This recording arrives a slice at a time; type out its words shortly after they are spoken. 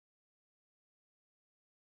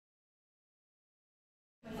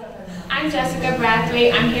I'm Jessica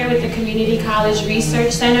Brathwaite. I'm here with the Community College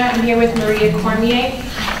Research Center. I'm here with Maria Cormier.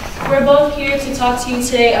 We're both here to talk to you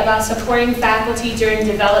today about supporting faculty during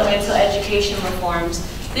developmental education reforms.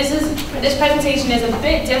 This presentation is a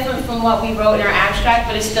bit different from what we wrote in our abstract,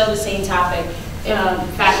 but it's still the same topic,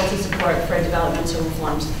 faculty support for developmental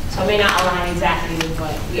reforms. So it may not align exactly with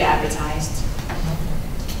what we advertised.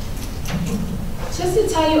 Just to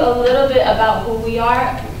tell you a little bit about who we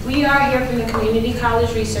are here from the Community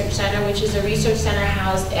College Research Center, which is a research center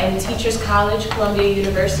housed in Teachers College, Columbia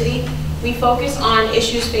University. We focus on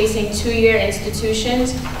issues facing two-year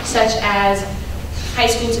institutions, such as high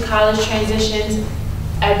school to college transitions,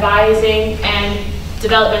 advising, and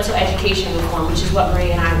developmental education reform, which is what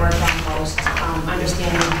Maria and I work on most,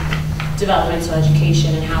 understanding developmental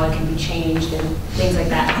education and how it can be changed and things like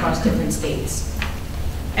that across different states.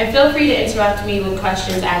 And feel free to interrupt me with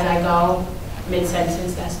questions as I go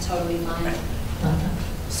mid-sentence, that's totally fine.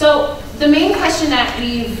 So the main question that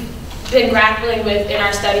we've been grappling with in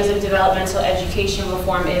our studies of developmental education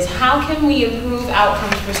reform is how can we improve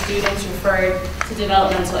outcomes for students referred to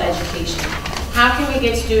developmental education? How can we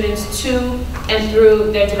get students to and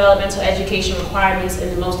through their developmental education requirements in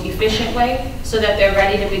the most efficient way so that they're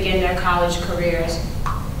ready to begin their college careers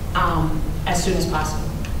as soon as possible?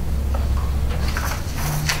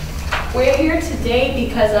 We're here today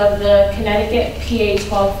because of the Connecticut PA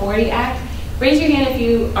 1240 Act. Raise your hand if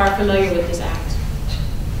you are familiar with this act.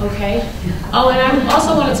 Okay. Oh, and I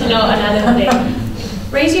also wanted to know another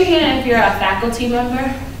thing. Raise your hand if you're a faculty member.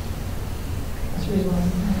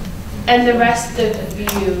 And the rest of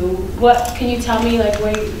you, what can you tell me, like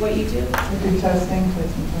what you do? We do testing,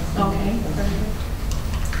 placement testing. Okay.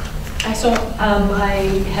 Perfect. I saw.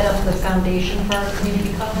 I head up the foundation for our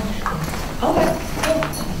community college. Okay.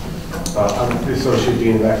 I'm the Associate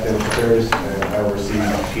Dean of Academic Affairs, and I oversee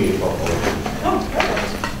PA 1240. Oh,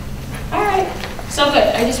 perfect. All right. So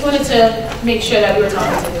good. I just wanted to make sure that we were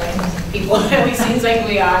talking to the right people. It seems like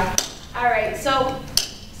we are. All right. So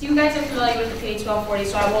you guys are familiar with the PA 1240,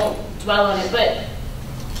 so I won't dwell on it. But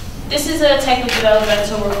this is a type of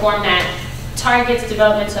developmental reform that targets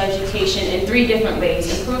developmental education in three different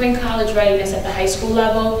ways: improving college readiness at the high school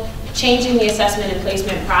level, changing the assessment and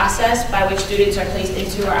placement process by which students are placed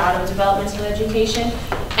into or out of developmental education,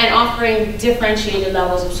 and offering differentiated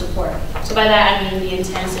levels of support. So by that I mean the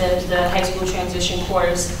intensives, the high school transition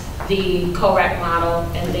course, the co-rec model,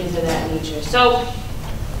 and things of that nature. So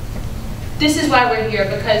this is why we're here,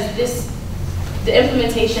 because the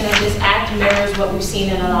implementation of this act mirrors what we've seen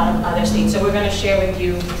in a lot of other states. So we're going to share with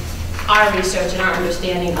you our research and our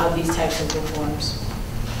understanding of these types of reforms.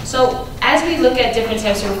 So as we look at different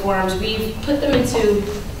types of reforms, we've put them into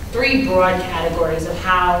three broad categories of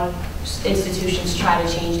how institutions try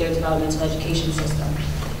to change their developmental education system.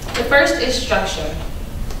 The first is structure.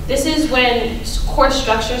 This is when course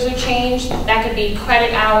structures are changed. That could be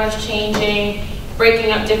credit hours changing,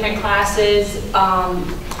 breaking up different classes,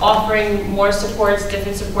 offering more supports,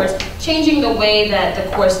 different supports, changing the way that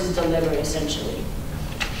the course is delivered, essentially.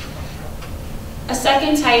 A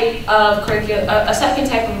second type of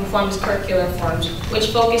reform is curricular reforms, which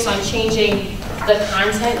focus on changing the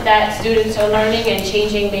content that students are learning and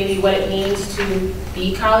changing maybe what it means to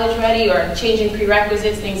be college ready, or changing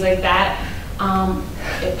prerequisites, things like that.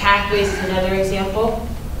 Pathways is another example.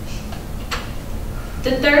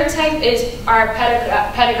 The third type is our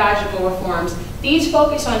pedagogical reforms. These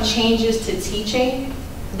focus on changes to teaching.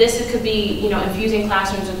 This could be, infusing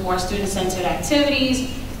classrooms with more student-centered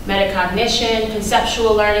activities, metacognition,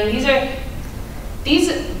 conceptual learning.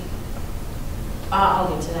 I'll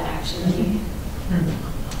get to that actually.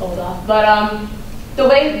 Hold off. But the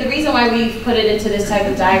reason why we put it into this type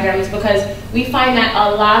of diagram is because we find that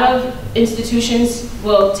a lot of institutions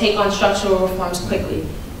will take on structural reforms quickly.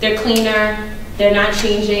 They're cleaner. They're not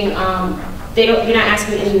changing. You're not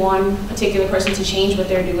asking any one particular person to change what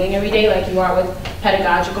they're doing every day like you are with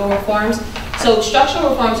pedagogical reforms. So structural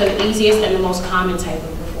reforms are the easiest and the most common type of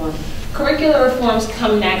reform. Curricular reforms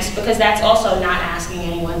come next because that's also not asking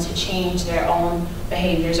anyone to change their own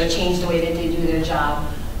behaviors or change the way that they do their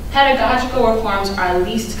job. Pedagogical reforms are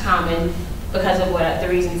least common because of the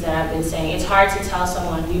reasons that I've been saying. It's hard to tell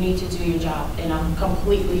someone you need to do your job in a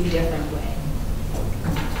completely different way.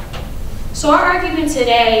 So our argument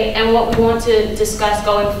today, and what we want to discuss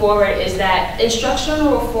going forward, is that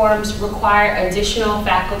instructional reforms require additional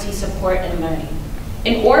faculty support and learning.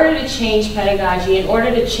 In order to change pedagogy, in order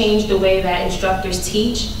to change the way that instructors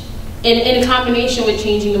teach, in combination with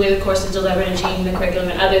changing the way the course is delivered and changing the curriculum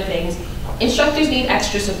and other things, instructors need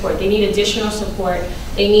extra support. They need additional support.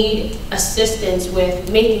 They need assistance with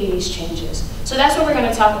making these changes. So that's what we're going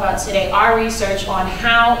to talk about today, our research on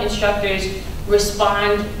how instructors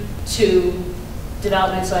respond to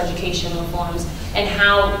developmental education reforms and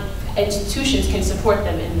how institutions can support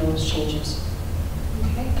them in those changes.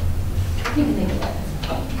 Okay? You can think of that.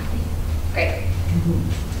 Great.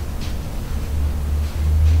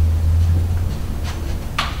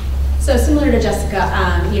 So similar to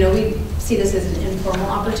Jessica, we see this as an informal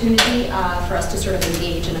opportunity for us to sort of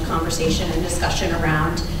engage in a conversation and discussion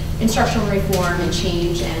around instructional reform and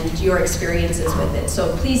change and your experiences with it.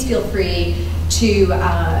 So please feel free to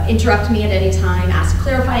interrupt me at any time, ask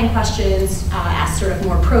clarifying questions, ask sort of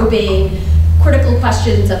more probing, critical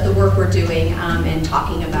questions of the work we're doing and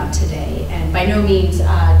talking about today. And by no means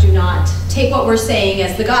do not take what we're saying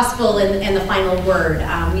as the gospel and the final word.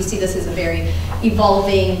 We see this as a very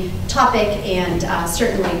evolving topic and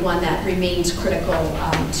certainly one that remains critical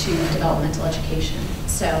to developmental education.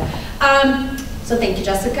 So thank you,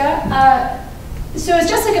 Jessica. So as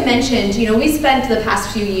Jessica mentioned, we spent the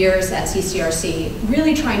past few years at CCRC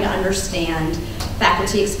really trying to understand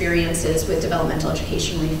faculty experiences with developmental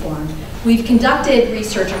education reform. We've conducted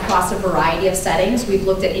research across a variety of settings. We've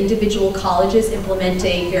looked at individual colleges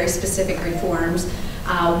implementing very specific reforms.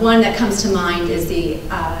 One that comes to mind is the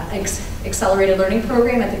Accelerated Learning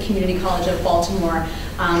Program at the Community College of Baltimore.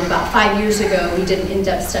 About 5 years ago, we did an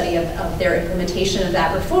in-depth study of their implementation of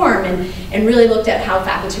that reform and really looked at how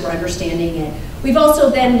faculty were understanding it. We've also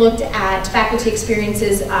then looked at faculty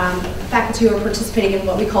experiences, faculty who are participating in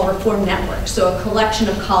what we call reform networks, so a collection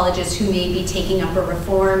of colleges who may be taking up a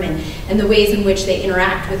reform and the ways in which they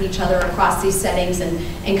interact with each other across these settings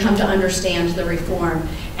and come to understand the reform.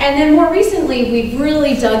 And then more recently, we've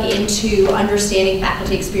really dug into understanding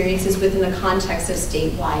faculty experiences within the context of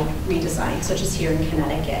statewide redesign, such as here in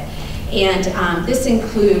Connecticut. And this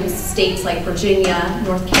includes states like Virginia,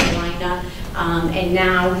 North Carolina, and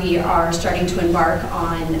now we are starting to embark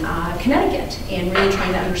on Connecticut and really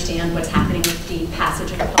trying to understand what's happening with the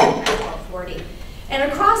passage of the Public Act 1240. And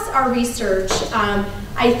across our research,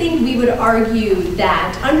 I think we would argue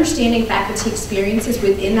that understanding faculty experiences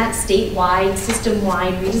within that statewide,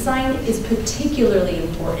 system-wide redesign is particularly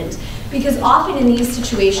important because often in these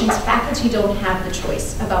situations, faculty don't have the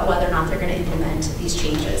choice about whether or not they're going to implement these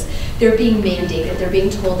changes. They're being mandated, they're being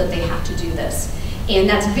told that they have to do this. And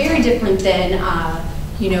that's very different than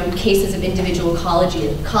cases of individual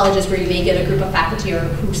colleges where you may get a group of faculty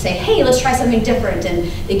who say, hey, let's try something different,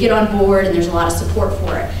 and they get on board and there's a lot of support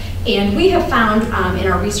for it. And we have found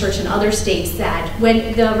in our research in other states that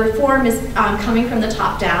when the reform is coming from the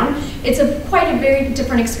top down, it's quite a very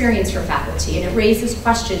different experience for faculty, and it raises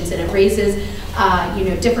questions and it raises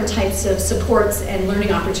different types of supports and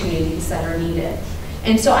learning opportunities that are needed.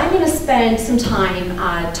 And so I'm going to spend some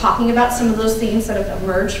time talking about some of those themes that have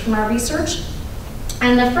emerged from our research.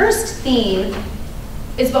 And the first theme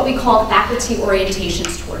is what we call faculty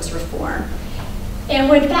orientations towards reform. And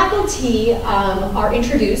when faculty are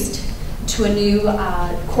introduced to a new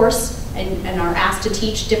course and are asked to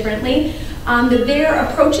teach differently, their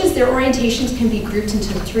approaches, their orientations can be grouped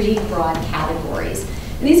into 3 broad categories.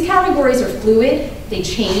 And these categories are fluid, they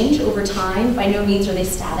change over time, by no means are they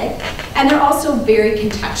static, and they're also very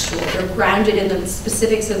contextual. They're grounded in the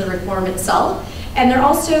specifics of the reform itself, and they're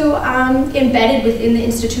also embedded within the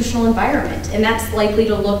institutional environment, and that's likely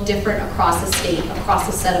to look different across the state, across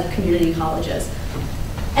a set of community colleges.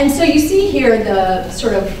 And so you see here the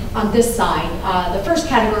sort of, on this side, the first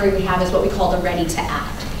category we have is what we call the ready to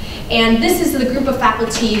act. And this is the group of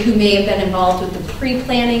faculty who may have been involved with the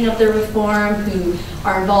pre-planning of the reform, who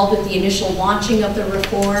are involved with the initial launching of the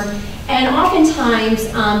reform. And oftentimes,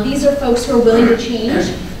 these are folks who are willing to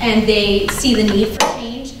change, and they see the need for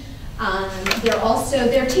change.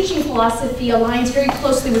 Their teaching philosophy aligns very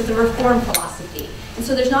closely with the reform philosophy. And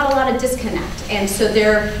so there's not a lot of disconnect. And so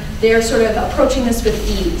they're sort of approaching this with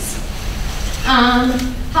ease.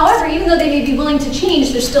 However, even though they may be willing to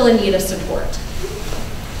change, they're still in need of support.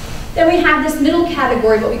 Then we have this middle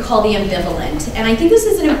category, what we call the ambivalent. And I think this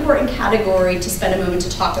is an important category to spend a moment to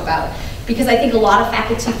talk about, because I think a lot of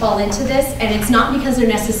faculty fall into this, and it's not because they're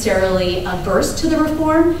necessarily averse to the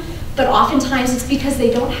reform, but oftentimes it's because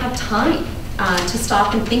they don't have time to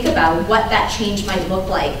stop and think about what that change might look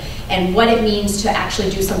like and what it means to actually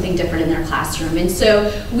do something different in their classroom. And so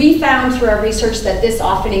we found through our research that this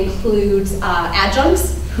often includes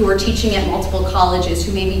adjuncts who are teaching at multiple colleges,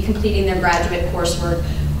 who may be completing their graduate coursework,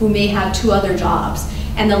 who may have 2 other jobs.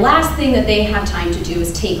 And the last thing that they have time to do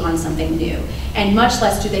is take on something new, and much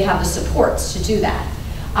less do they have the supports to do that.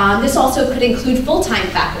 This also could include full-time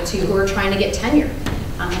faculty who are trying to get tenure.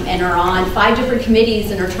 and are on 5 different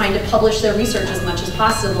committees and are trying to publish their research as much as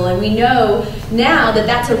possible. And we know now that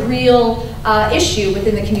that's a real issue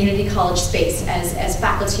within the community college space as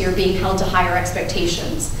faculty are being held to higher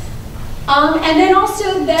expectations. And then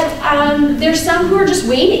also that there's some who are just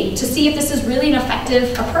waiting to see if this is really an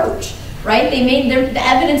effective approach, right? The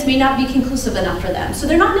evidence may not be conclusive enough for them. So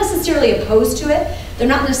they're not necessarily opposed to it. They're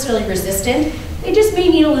not necessarily resistant. They just may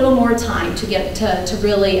need a little more time to get to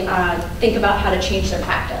really think about how to change their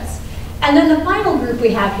practice. And then the final group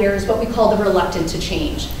we have here is what we call the reluctant to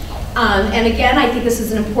change. And again, I think this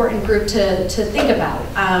is an important group to think about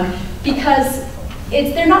because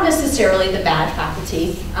they're not necessarily the bad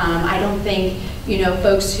faculty. I don't think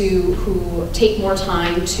folks who take more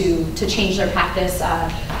time to change their practice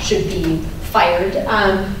should be fired.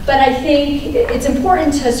 But I think it's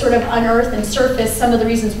important to sort of unearth and surface some of the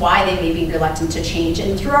reasons why they may be reluctant to change.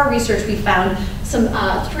 And through our research, we found some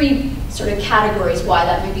 3 sort of categories why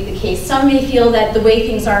that may be the case. Some may feel that the way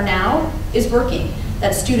things are now is working,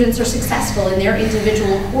 that students are successful in their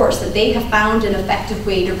individual course, that they have found an effective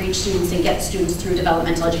way to reach students and get students through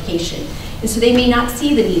developmental education. And so they may not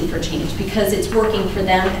see the need for change because it's working for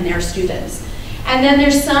them and their students. And then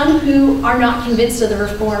there's some who are not convinced of the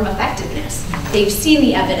reform effectiveness. They've seen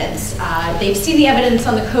the evidence. They've seen the evidence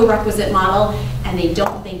on the co-requisite model, and they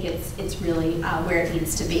don't think it's really where it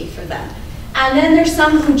needs to be for them. And then there's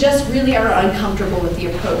some who just really are uncomfortable with the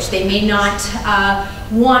approach. They may not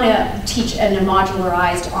want to teach in a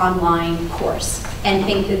modularized online course and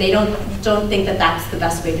think that they don't think that that's the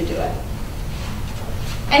best way to do it.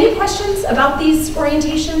 Any questions about these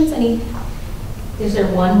orientations? Any? Is there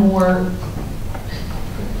one more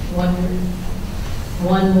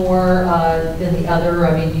than the other?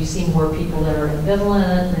 I mean, do you see more people that are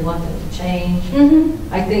ambivalent, reluctant to change?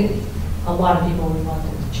 Mm-hmm. I think a lot of people are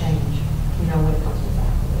reluctant to change, when it comes to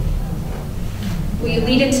faculty. Will you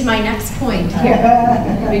lead into my next point?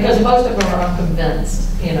 Because most of them are unconvinced,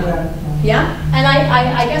 Yeah, and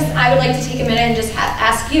I guess I would like to take a minute and just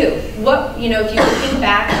ask you, what, if you think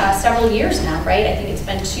back several years now, right? I think it's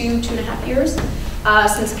been 2.5 years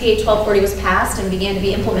since PA 1240 was passed and began to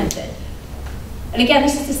be implemented. And again,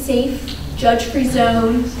 this is a safe, judge-free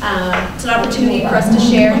zone. It's an opportunity for us to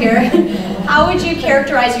share here. How would you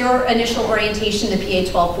characterize your initial orientation to PA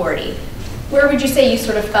 1240? Where would you say you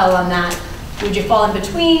sort of fell on that? Would you fall in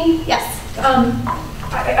between? Yes. I'm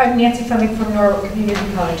Nancy Fleming from Norwalk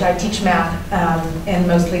Community College. I teach math and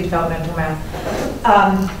mostly developmental math.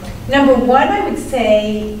 Number one, I would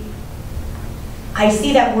say I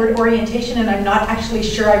see that word orientation, and I'm not actually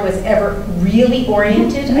sure I was ever really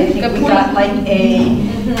oriented. I think we got like a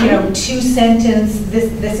 2-sentence,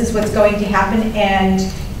 this is what's going to happen, and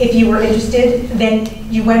if you were interested, then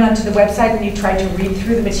you went onto the website and you tried to read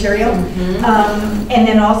through the material. And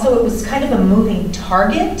then also it was kind of a moving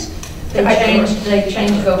target. They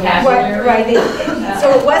changed vocabulary. Right. So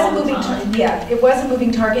it was a moving target. Yeah, it was a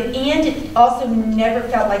moving target, and it also never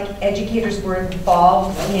felt like educators were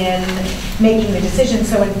involved in making the decision.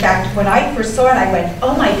 So in fact, when I first saw it, I went,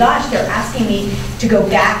 "Oh my gosh, they're asking me to go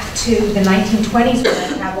back to the 1920s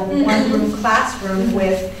when I have a one-room classroom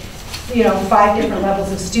with 5 different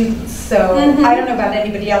levels of students." So I don't know about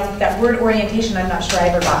anybody else, but that word orientation, I'm not sure I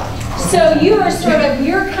ever got. So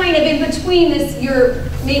you're kind of in between this, you're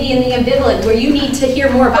maybe in the ambivalent where you need to hear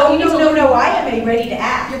more about. Oh, no, I am ready to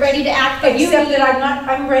act. You're ready to act, but except that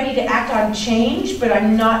I'm ready to act on change, but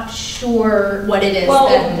I'm not sure what it is. Well,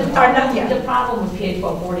 that, the problem with PA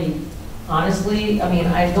 1240, honestly, I mean,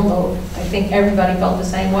 I don't know, I think everybody felt the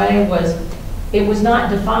same way, was it was not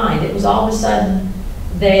defined. It was all of a sudden,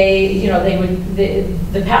 the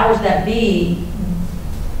powers that be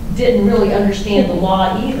didn't really understand the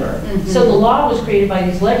law either. So the law was created by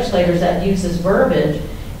these legislators that use this verbiage,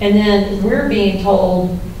 and then we're being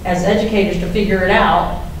told as educators to figure it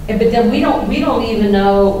out, but then we don't even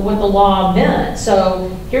know what the law meant.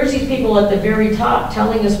 So here's these people at the very top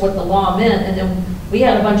telling us what the law meant, and then we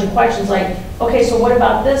had a bunch of questions like, okay, so what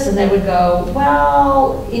about this? And they would go,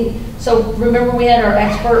 well, so remember we had our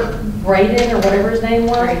expert Braden, or whatever his name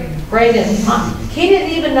was? Braden. He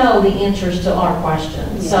didn't even know the answers to our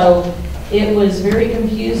questions. So it was very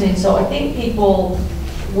confusing. So I think people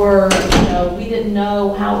were, we didn't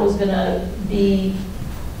know how it was going to be.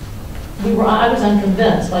 I was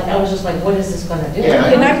unconvinced. Like, I was just like, what is this going to do? Yeah,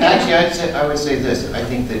 actually, I would say this. I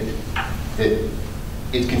think that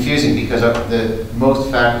it's confusing because most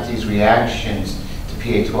faculty's reactions to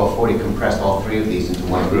PA 1240 compressed all 3 of these into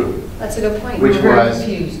one group. That's a good point. Which was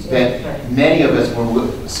confused. that many of us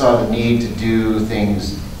saw the need to do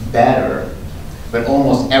things better, but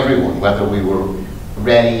almost everyone, whether we were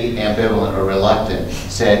ready, ambivalent, or reluctant,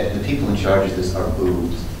 said the people in charge of this are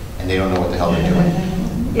boobs, and they don't know what the hell they're doing.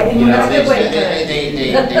 Yeah, and You know, that's a good way to put it.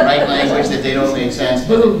 they write language that they don't make sense.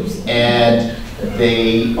 Boobs. And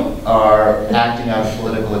they are acting out of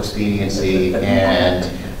political expediency, and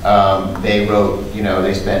they wrote, you know,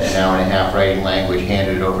 they spent an hour and a half writing language,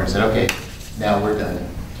 handed it over and said, okay, now we're done,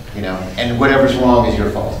 you know, and whatever's wrong is your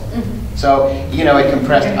fault. So, you know, it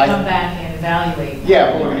compressed. We're going to come back and evaluate.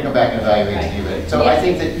 Yeah, well, we're going to come back and evaluate and see it. So I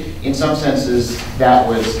think that in some senses, that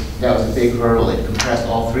was a big hurdle. It compressed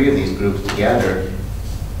all three of these groups together.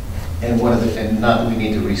 And and not that we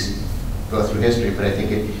need to go through history, but I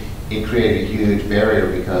think it created a huge barrier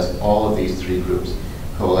because all of these three groups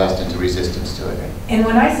coalesced into resistance to it. And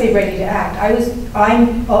when I say ready to act,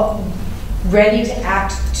 I'm ready to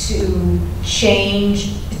act to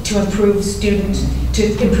change, to improve student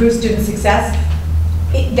success.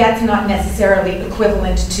 That's not necessarily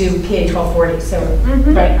equivalent to PA 1240. So,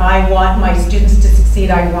 right, I want my students to succeed.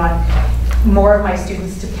 I want more of my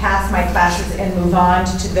students to pass my classes and move on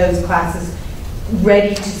to those classes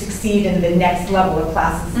ready to succeed in the next level of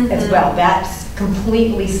classes as well. That's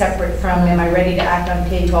completely separate from, am I ready to act on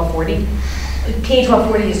PA 1240? PA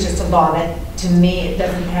 1240 is just a law that, to me, it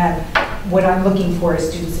doesn't have what I'm looking for is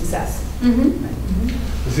student success.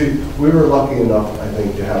 See, we were lucky enough, I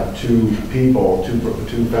think, to have two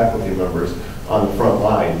faculty members on the front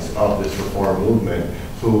lines of this reform movement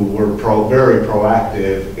who were very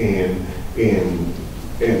proactive in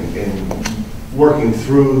working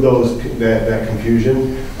through that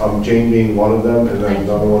confusion. Jane being one of them, and then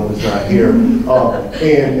another one who's not here. And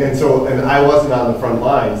I wasn't on the front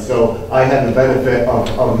lines, so I had the benefit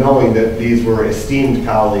of knowing that these were esteemed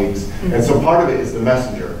colleagues, and so part of it is the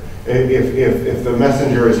messenger. If the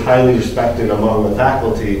messenger is highly respected among the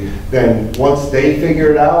faculty, then once they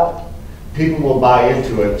figure it out, people will buy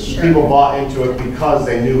into it. Sure. People bought into it because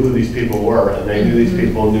they knew who these people were, and they knew these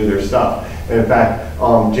people knew their stuff. And in fact,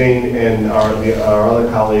 Jane and our other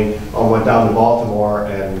colleague went down to Baltimore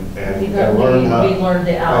and learned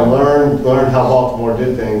how Baltimore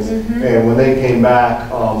did things. And when they came back,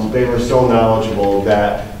 they were so knowledgeable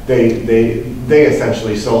that they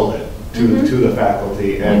essentially sold it to the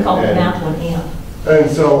faculty. We call it math one amp. And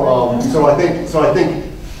so I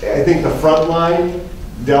think the front line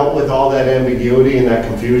dealt with all that ambiguity and that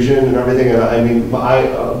confusion and everything. And I mean,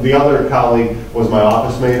 the other colleague was my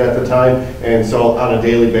office mate at the time, and so on a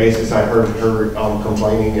daily basis, I heard her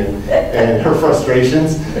complaining and her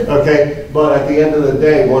frustrations. Okay, but at the end of the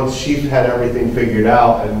day, once she had everything figured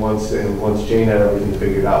out, and once Jane had everything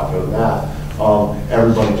figured out for that,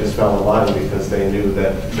 everybody just fell in line because they knew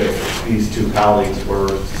that these two colleagues were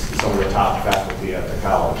some of the top faculty at the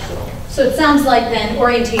college. So it sounds like then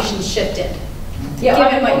orientation shifted. Yeah,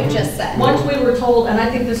 Given what you just said. Once we were told, and I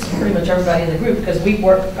think this is pretty much everybody in the group, because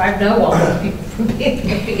I know all those people from being in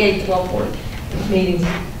the PA 1240 meetings.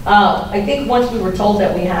 I think once we were told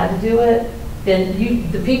that we had to do it, then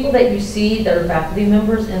the people that you see that are faculty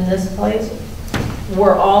members in this place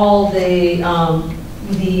were all the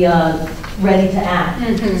ready to act.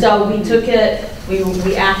 So we took it,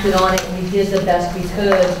 we acted on it, and we did the best we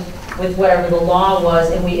could with whatever the law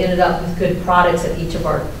was, and we ended up with good products at each of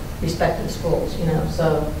our respective schools, you know.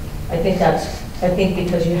 So I think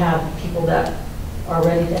because you have people that are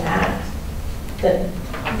ready to act, that,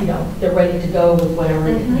 you know, they're ready to go with whatever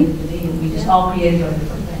it needs to be. We just all created our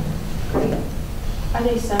different things. Are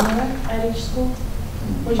they similar at each school?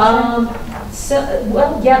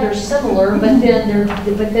 Well, yeah, they're similar, but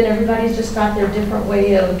then everybody's just got their different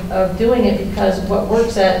way of doing it, because what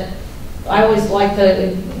works at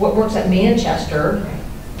Manchester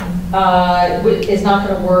is not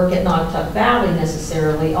going to work at Naugatuck Valley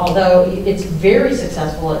necessarily, although it's very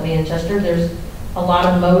successful at Manchester. There's a lot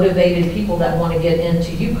of motivated people that want to get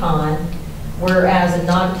into UConn, whereas at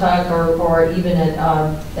Naugatuck or even at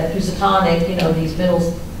Housatonic, you know, these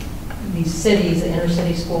cities, the inner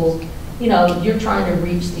city schools, you know, you're trying to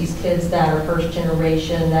reach these kids that are first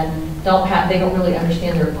generation, that they don't really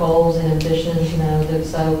understand their goals and ambitions, you know,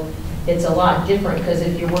 so it's a lot different, because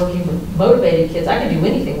if you're working with motivated kids, I can do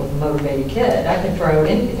anything with a motivated kid. I can throw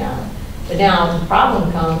anything at them. But now the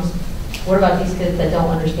problem comes, what about these kids that don't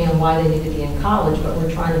understand why they need to be in college, but we're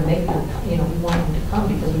trying to make them, you know, we want them to come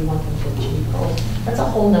because we want them to achieve goals. That's a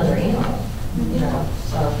whole nother animal, you know,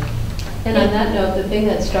 so. And on that note, the thing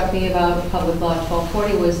that struck me about Public Law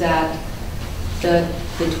 1240 was that the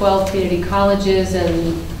 12 community colleges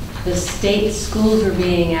and the state schools were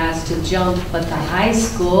being asked to jump, but the high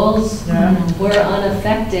schools were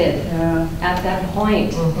unaffected at that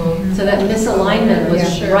point. So that misalignment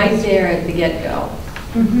was right there at the get-go.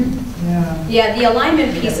 Yeah. Yeah, the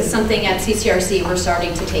alignment piece is something at CCRC we're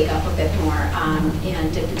starting to take up a bit more,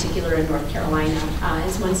 and in particular in North Carolina,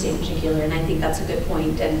 is one state in particular, and I think that's a good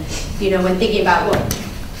point. And, you know, when thinking about what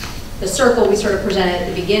the circle we sort of presented at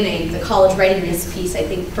the beginning, the college readiness piece, I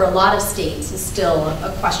think for a lot of states is still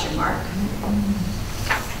a question mark.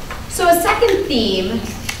 So a second theme,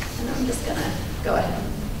 and I'm just gonna go ahead.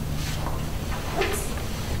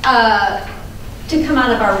 To come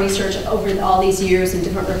out of our research over all these years in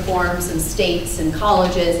different reforms and states and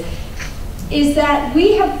colleges, is that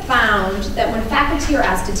we have found that when faculty are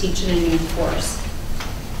asked to teach in a new course,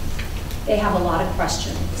 they have a lot of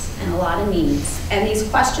questions and a lot of needs. And these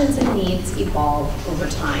questions and needs evolve over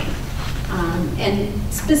time. And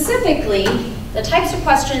specifically, the types of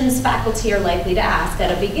questions faculty are likely to ask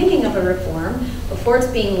at a beginning of a reform, before it's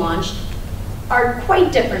being launched, are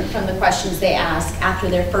quite different from the questions they ask after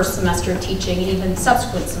their first semester of teaching and even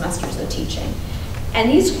subsequent semesters of teaching. And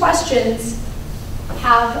these questions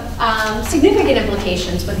have significant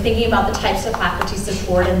implications when thinking about the types of faculty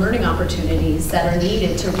support and learning opportunities that are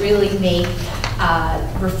needed to really make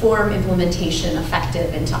reform implementation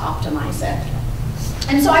effective and to optimize it.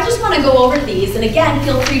 And so I just want to go over these, and again,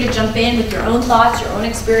 feel free to jump in with your own thoughts, your own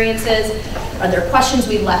experiences. Are there questions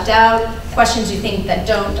we've left out, questions you think that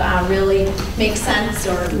don't really make sense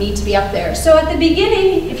or need to be up there? So at the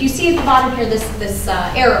beginning, if you see at the bottom here, this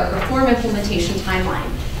arrow, reform implementation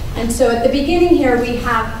timeline. And so at the beginning here, we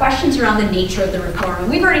have questions around the nature of the reform, and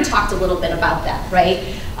we've already talked a little bit about that, right?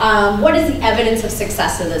 What is the evidence of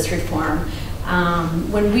success of this reform?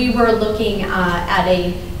 When we were looking at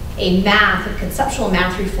a conceptual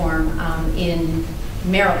math reform in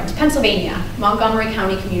Maryland, Pennsylvania, Montgomery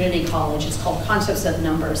County Community College. It's called Concepts of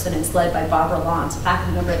Numbers, and it's led by Barbara Lawrence, a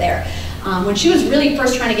faculty member there. When she was really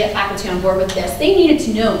first trying to get faculty on board with this, they needed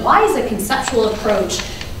to know, why is a conceptual approach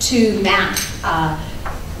to math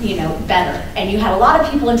better? And you had a lot of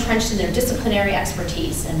people entrenched in their disciplinary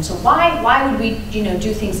expertise, and so why would we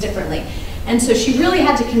do things differently? And so she really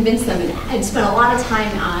had to convince them and spent a lot of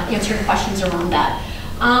time answering questions around that.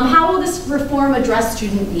 How will this reform address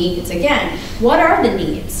student needs? Again, what are the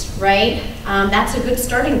needs, right? That's a good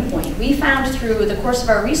starting point. We found through the course of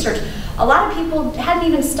our research, a lot of people hadn't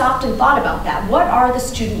even stopped and thought about that. What are the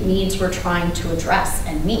student needs we're trying to address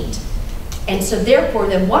and meet? And so therefore,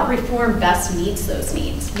 then what reform best meets those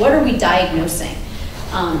needs? What are we diagnosing,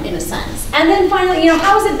 in a sense? And then finally,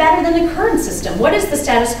 how is it better than the current system? What is the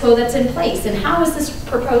status quo that's in place? And how is this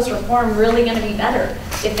proposed reform really going to be better,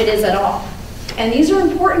 if it is at all? And these are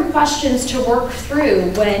important questions to work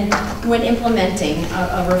through when implementing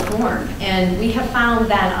a reform. And we have found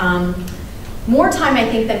that more time, I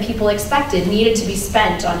think, than people expected needed to be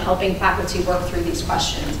spent on helping faculty work through these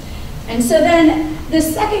questions. And so then the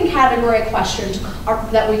second category of questions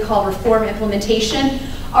that we call reform implementation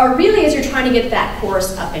are really as you're trying to get that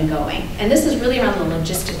course up and going. And this is really around the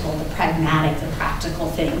logistical, the pragmatic, the practical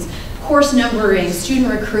things. Course numbering, student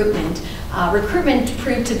recruitment. Recruitment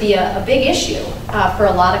proved to be a big issue for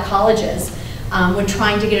a lot of colleges when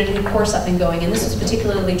trying to get a new course up and going. And this was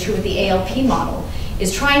particularly true with the ALP model.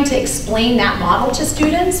 Is trying to explain that model to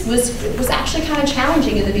students was actually kind of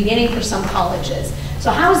challenging in the beginning for some colleges. So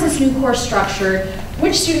how is this new course structured?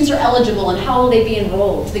 Which students are eligible and how will they be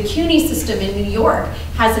enrolled? The CUNY system in New York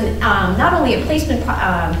has not only a placement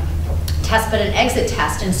test, but an exit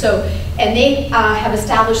test. And they have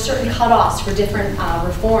established certain cutoffs for different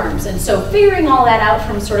reforms. And so figuring all that out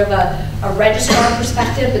from sort of a registrar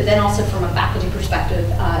perspective, but then also from a faculty perspective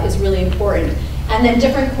is really important. And then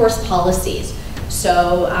different course policies.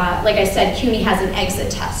 So like I said, CUNY has an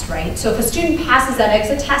exit test, right? So if a student passes that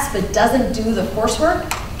exit test but doesn't do the coursework,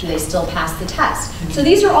 do they still pass the test? So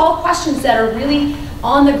these are all questions that are really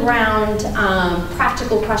on the ground,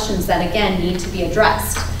 practical questions that, again, need to be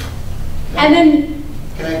addressed. And then...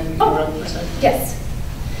 Can I interrupt for a second? Yes.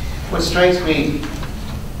 What strikes me,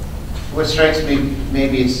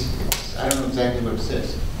 maybe it's I don't know exactly what it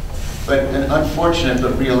says, but an unfortunate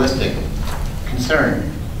but realistic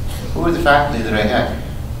concern. Who are the faculty that I have?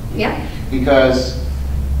 Yeah. Because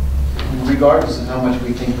regardless of how much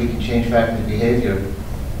we think we can change faculty behavior,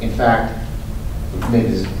 in fact, maybe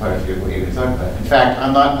this is part of what you're going to talk about. In fact,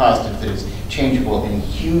 I'm not positive that it's changeable in a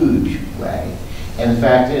huge way. And the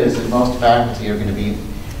fact is that most faculty are going to be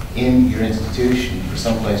in your institution for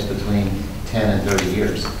someplace between 10 and 30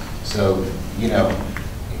 years. So,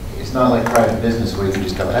 it's not like private business where you can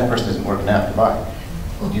just go, that person isn't working out, goodbye.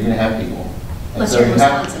 You're going to have people. And Unless so you're in you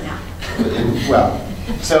have, Wisconsin now. well,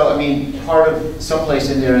 so I mean, part of someplace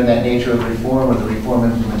in there in that nature of reform or the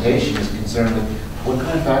reform implementation is concerned with what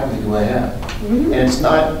kind of faculty do I have? Mm-hmm. And it's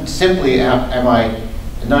not simply am I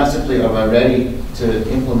And not simply am I ready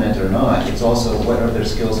to implement or not, it's also what are their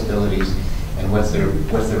skills, abilities, and what's their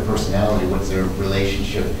personality, what's their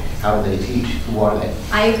relationship, how do they teach, who are they?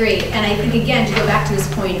 I agree, and I think again, to go back to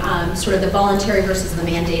this point, sort of the voluntary versus the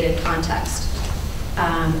mandated context.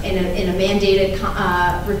 In a mandated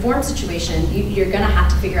reform situation, you're going to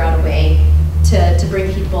have to figure out a way to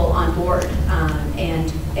bring people on board and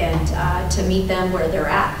to meet them where they're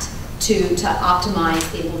at, to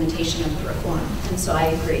optimize the implementation of the reform. And so I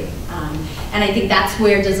agree. And I think that's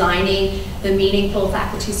where designing the meaningful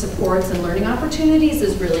faculty supports and learning opportunities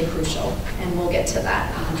is really crucial. And we'll get to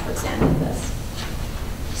that towards the end of this.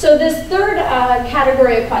 So this third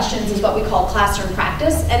category of questions is what we call classroom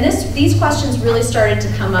practice. And these questions really started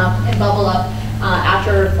to come up and bubble up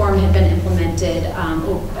after reform had been implemented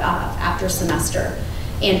after a semester.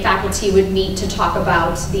 And faculty would meet to talk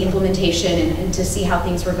about the implementation and to see how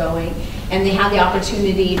things were going. And they had the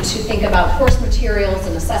opportunity to think about course materials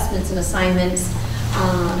and assessments and assignments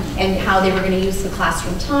and how they were going to use the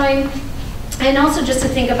classroom time. And also just to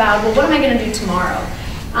think about, well, what am I going to do tomorrow?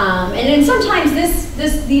 And then sometimes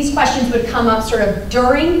these questions would come up sort of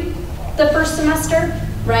during the first semester,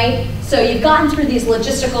 right? So you've gotten through these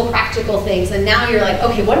logistical, practical things, and now you're like,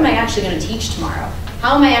 okay, what am I actually going to teach tomorrow?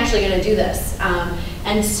 How am I actually going to do this?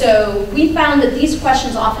 And so we found that these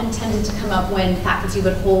questions often tended to come up when faculty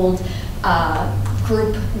would hold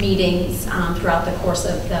group meetings throughout the course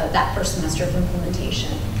of that first semester of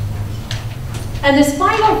implementation. And this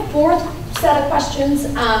final fourth set of questions,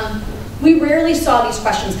 we rarely saw these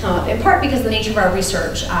questions come up, in part because of the nature of our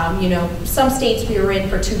research. You know, some states we were in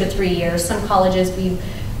for 2 to 3 years, some colleges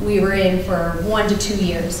we were in for 1 to 2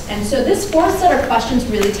 years. And so this fourth set of questions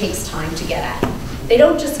really takes time to get at. They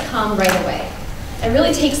don't just come right away. It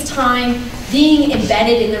really takes time being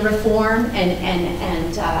embedded in the reform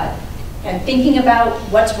and thinking about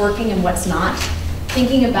what's working and what's not,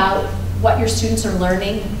 thinking about what your students are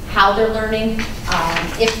learning, how they're learning,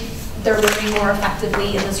 if they're learning more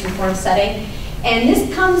effectively in this reform setting. And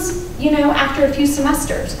this comes, you know, after a few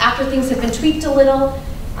semesters, after things have been tweaked a little,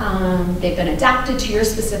 they've been adapted to your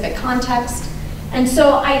specific context. And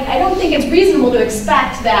so I don't think it's reasonable to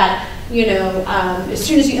expect that, you know, as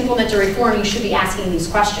soon as you implement a reform, you should be asking these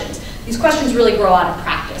questions. These questions really grow out of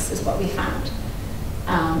practice, is what we found.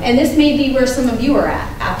 And this may be where some of you are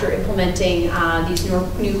at after implementing these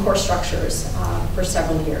new course structures for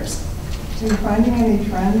several years. Are you finding any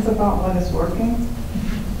trends about what is working?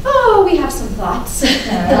 Oh, we have some thoughts. You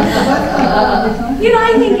know,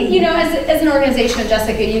 I think, you know, as an organization,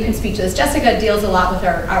 Jessica, you can speak to this. Jessica deals a lot with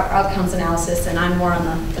our outcomes analysis, and I'm more on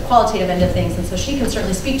the qualitative end of things, and so she can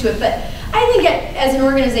certainly speak to it. But I think as an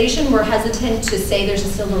organization, we're hesitant to say there's a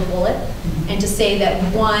silver bullet and to say that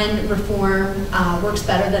one reform works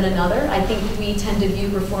better than another. I think we tend to view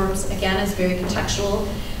reforms, again, as very contextual.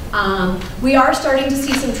 We are starting to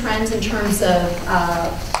see some trends in terms of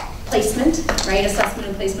placement, right? Assessment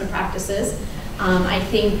and placement practices. I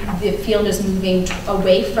think the field is moving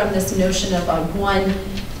away from this notion of a one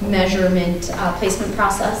measurement placement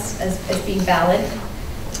process as being valid,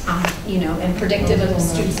 you know, and predictive of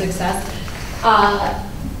student success.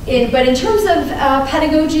 But in terms of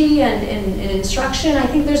pedagogy and instruction, I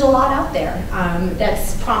think there's a lot out there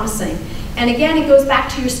that's promising. And again, it goes back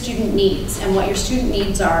to your student needs and what your student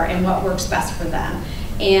needs are and what works best for them.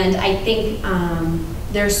 And I think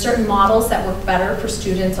there's certain models that work better for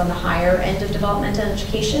students on the higher end of developmental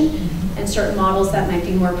education, and certain models that might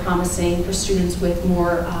be more promising for students with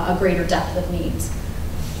more a greater depth of needs.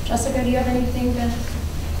 Jessica, do you have anything to?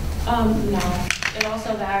 No. It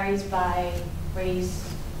also varies by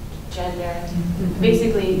race, gender.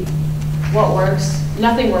 Basically, what works,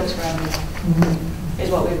 nothing works for everyone, is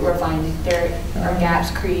what we're finding. There are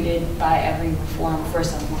gaps created by every reform for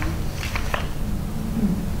someone.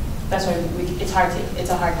 That's why it's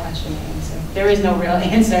a hard question to answer. There is no real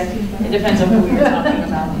answer. It depends on who you're talking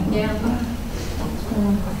about. Yeah.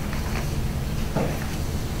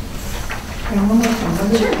 And one more thing,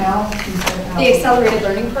 what is ALP? The Accelerated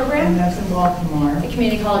Learning Program. And that's in Baltimore. The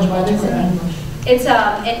Community College of Baltimore. It's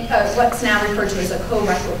what's now referred to as a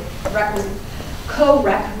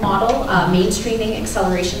co-rec model, mainstreaming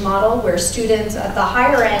acceleration model, where students at the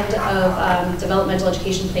higher end of developmental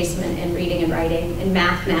education placement in reading and writing, and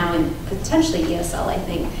math now, and potentially ESL, I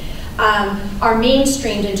think, are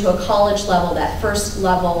mainstreamed into a college level, that first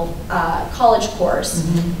level college course.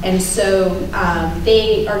 And so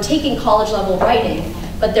they are taking college level writing,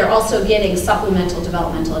 but they're also getting supplemental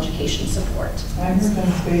developmental education support. I heard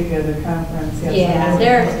them speak at a conference yesterday. Yeah,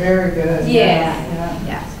 they're very good.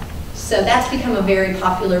 Yeah. So that's become a very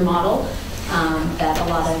popular model that a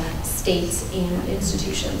lot of states and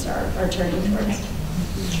institutions are turning towards.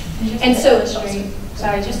 And so,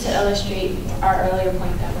 Just to illustrate our earlier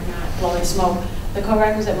point that we're not blowing smoke, the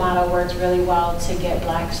co-requisite model works really well to get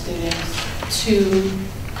Black students to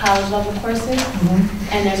college level courses.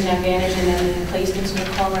 And there's an advantage in them being placed into the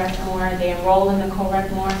co-rec more, they enroll in the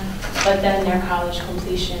co-rec more, but then their college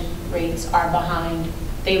completion rates are behind.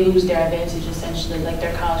 They lose their advantage essentially, like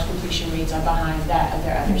their college completion rates are behind that of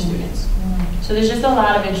their other students. So there's just a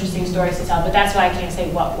lot of interesting stories to tell, but that's why I can't say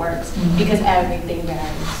what works, because everything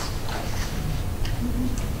varies.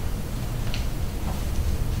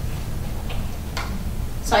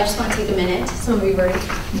 so I just want to take a minute. Some of you already.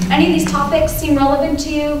 Any of these topics seem relevant to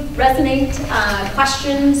you? Resonate?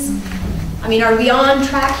 Questions? I mean, are we on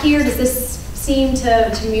track here? Does this seem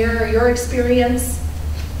to mirror your experience?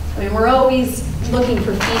 I mean, we're always looking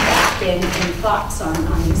for feedback and thoughts on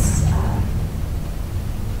these,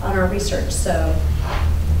 on our research. So,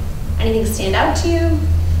 anything stand out to you?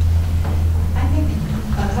 I think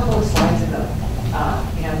a couple of slides ago,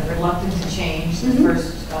 the reluctant to change, the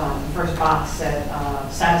first box said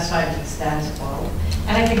satisfied with the status quo.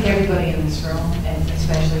 And I think everybody in this room, and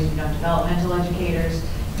especially developmental educators,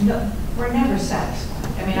 we're never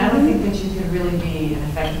satisfied. I mean, I don't think that you could really be an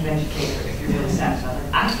effective educator if you're really satisfied.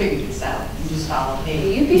 I figured this out. You just followed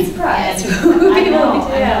me. You'd be surprised. I know.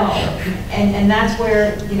 And that's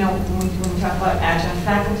where, when we talk about adjunct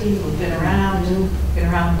faculty who've been around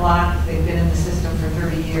the block, they've been in the system for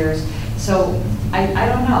 30 years. So I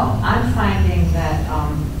don't know. I'm finding that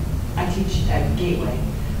I teach at Gateway.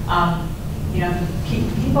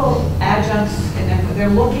 People, adjuncts, and they're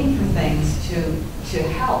looking for things to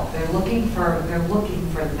help. They're looking for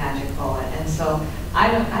the magic bullet. And so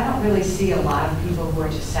I don't really see a lot of people who are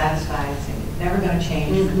just satisfied and saying, it's never going to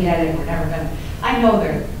change, forget it, we're never going to. I know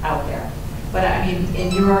they're out there. But I mean,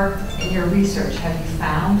 in your research, have you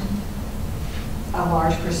found a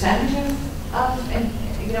large percentage of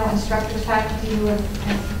instructors, faculty who have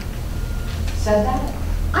said that?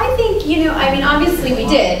 I think, obviously we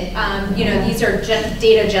did. These are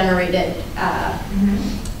data generated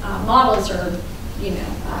models or,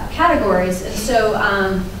 categories. And so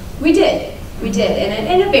we did.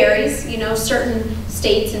 And it varies. Certain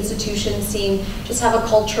states, institutions just have a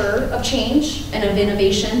culture of change and of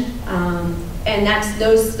innovation. And that's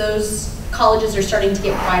those colleges are starting to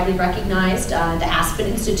get widely recognized. The Aspen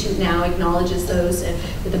Institute now acknowledges those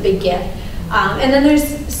with a big gift. And then there's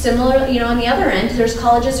similar, on the other end, there's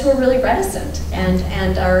colleges who are really reticent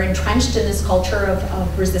and are entrenched in this culture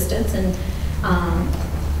of resistance,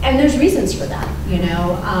 and there's reasons for that,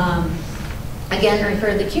 Again, I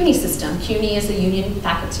refer to the CUNY system. CUNY is a union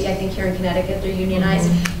faculty. I think here in Connecticut they're unionized.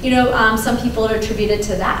 Some people are attributed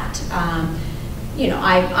to that.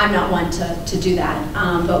 I'm not one to do that,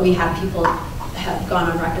 but we have people have gone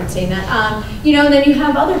on record saying that. And then you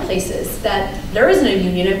have other places that there isn't a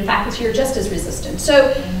union and faculty are just as resistant. So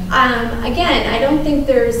again, I don't think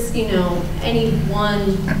there's, any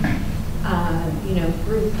one,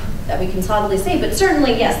 group that we can solidly say, but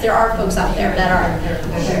certainly, yes, there are folks out there that are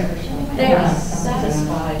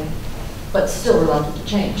satisfied, but still reluctant to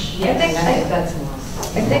change. Yes, I think that's a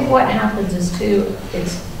loss. I think what happens is too,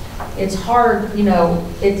 it's hard,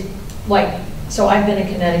 it's like, so I've been in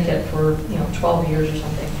Connecticut for 12 years or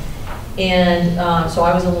something, and so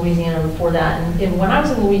I was in Louisiana before that. And when I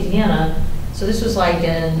was in Louisiana, so this was like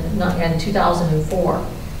in 2004.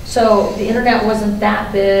 So the internet wasn't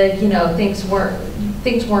that big,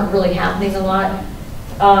 things weren't really happening a lot,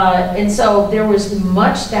 and so there was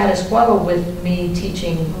much status quo with me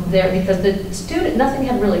teaching there because nothing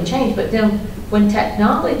had really changed. But then when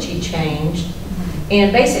technology changed,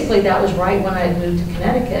 and basically that was right when I had moved to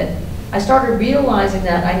Connecticut, I started realizing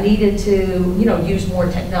that I needed to, use more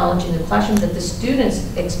technology in the classroom, that the students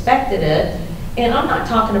expected it. And I'm not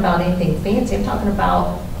talking about anything fancy. I'm talking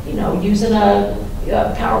about, using a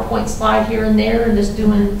PowerPoint slide here and there and just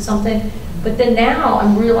doing something. But then now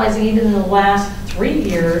I'm realizing, even in the last 3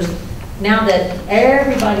 years, now that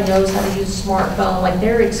everybody knows how to use a smartphone, like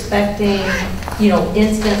they're expecting,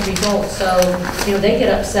 instant results. So, they get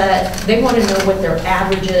upset. They want to know what their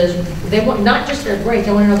average is. They want not just their grade,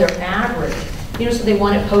 they want to know their average. So they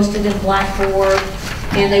want it posted in Blackboard,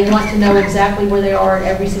 and they want to know exactly where they are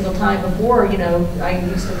every single time. Before, I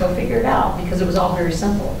used to go figure it out because it was all very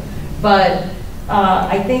simple. But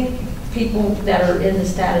I think people that are in the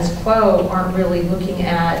status quo aren't really looking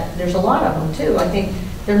at, there's a lot of them too. I think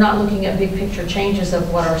they're not looking at big picture changes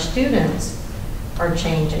of what our students are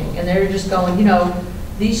changing. And they're just going,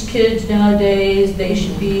 these kids nowadays, they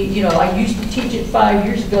should be, I used to teach it 5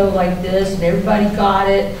 years ago like this and everybody got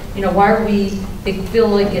it. Why are they feel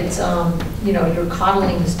like it's, you're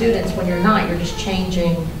coddling the students when you're not. You're just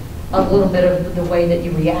changing a little bit of the way that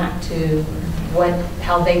you react to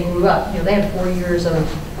how they grew up. You know, they had 4 years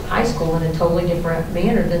of high school in a totally different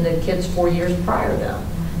manner than the kids 4 years prior to them.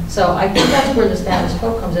 So I think that's where the status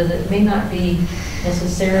quo comes in. It may not be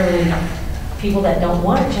necessarily people that don't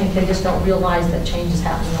want to change, they just don't realize that change is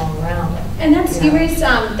happening all around them. And that's, you raised,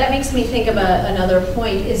 that makes me think of another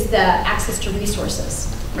point, is the access to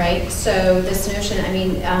resources, right? So this notion, I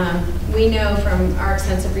mean, we know from our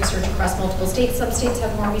extensive research across multiple states, some states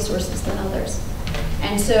have more resources than others.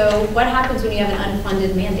 And so what happens when you have an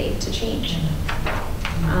unfunded mandate to change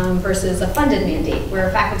versus a funded mandate, where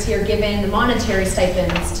faculty are given the monetary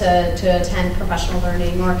stipends to attend professional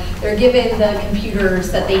learning, or they're given the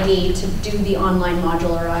computers that they need to do the online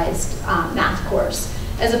modularized math course,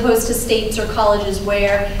 as opposed to states or colleges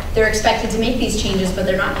where they're expected to make these changes, but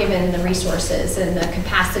they're not given the resources and the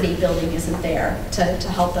capacity building isn't there to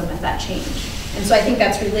help them with that change. And so I think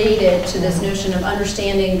that's related to this notion of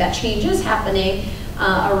understanding that change is happening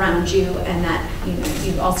around you, and that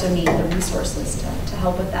you also need the resources to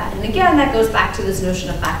help with that. And again, that goes back to this notion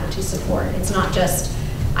of faculty support. It's not just,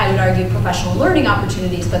 I would argue, professional learning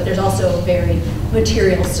opportunities, but there's also very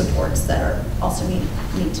material supports that are also need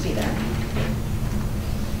to be there.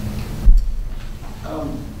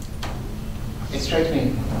 It strikes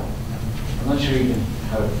me, I'm not sure even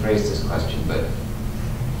how to phrase this question, but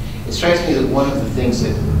it strikes me that one of the things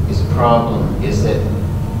that is a problem is that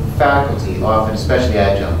faculty, often, especially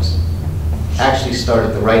adjuncts, actually start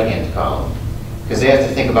at the right-hand column, because they have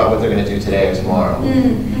to think about what they're going to do today or tomorrow.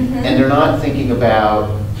 Mm-hmm. And they're not thinking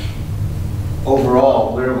about,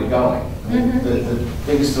 overall, where are we going? The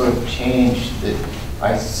biggest sort of change that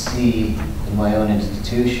I see in my own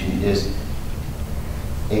institution is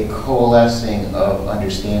a coalescing of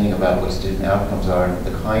understanding about what student outcomes are, and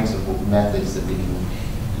the kinds of methods that we can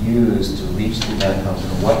use to reach student outcomes,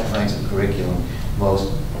 and what kinds of curriculum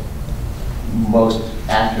most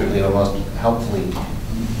accurately or most helpfully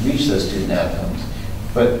reach those student outcomes.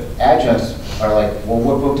 But adjuncts are like, well,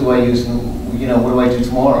 what book do I use? What do I do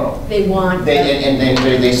tomorrow? They want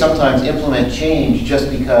they sometimes implement change just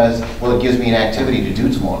because, well, it gives me an activity to do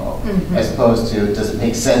tomorrow, as opposed to, does it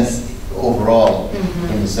make sense overall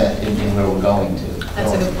in where we're going to?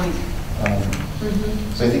 That's a good point.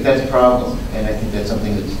 So I think that's a problem, and I think that's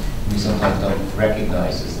something that we sometimes don't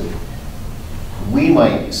recognize, is that we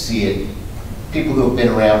might see it, people who have been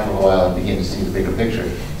around for a while and begin to see the bigger picture,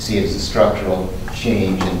 see it as a structural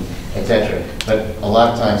change, and et cetera. But a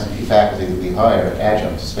lot of times the faculty that we hire,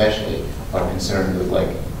 adjuncts especially, are concerned with, like,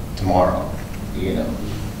 tomorrow.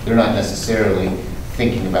 They're not necessarily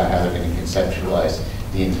thinking about how they're going to conceptualize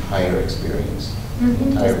the entire experience, the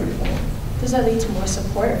entire reform. Does that lead to more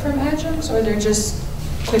support from adjuncts, or they're just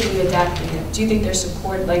quickly adapting it? Do you think their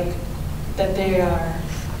support, like, that they are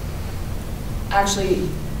actually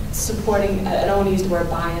supporting, I don't want to use the word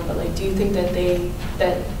buy-in, but like, do you think that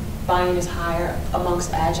buy-in is higher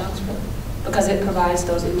amongst adjuncts because it provides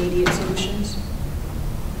those immediate solutions?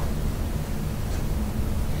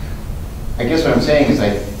 I guess what I'm saying is I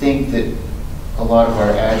think that a lot of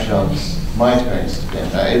our adjuncts, my experience has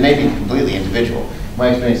been, it may be completely individual, my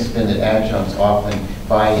experience has been that adjuncts often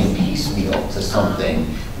buy in piecemeal to something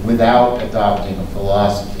without adopting a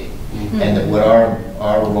philosophy. And that what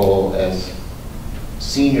our role as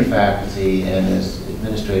senior faculty and as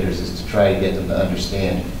administrators is to try to get them to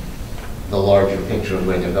understand the larger picture of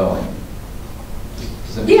where they're going.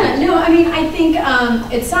 Yeah, no, I mean, I think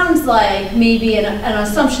it sounds like maybe an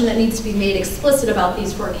assumption that needs to be made explicit about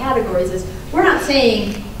these 4 categories is, we're not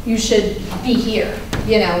saying you should be here,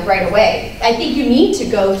 right away. I think you need to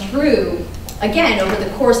go through, again, over the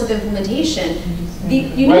course of implementation,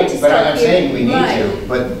 you need to start. But I'm saying we need to,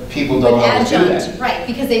 but people don't always do that. Right,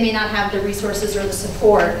 because they may not have the resources or the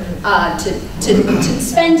support to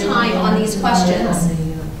spend time on these questions.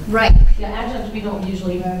 Right. Yeah, adjuncts, we don't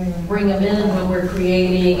usually bring them in when we're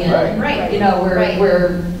creating, and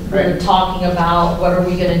we're talking about what are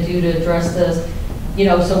we going to do to address this.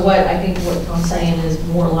 So what I think what I'm saying is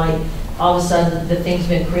more like, all of a sudden the thing's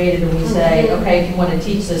been created and we say, okay, if you want to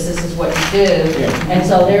teach this, this is what you do. Yeah. And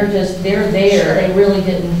so they're there. They really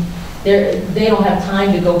they don't have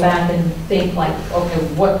time to go back and think like, okay,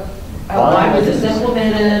 why was this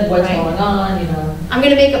implemented? What's going on? I'm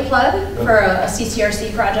going to make a plug for a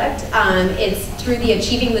CCRC project. It's through the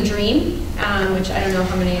Achieving the Dream, which I don't know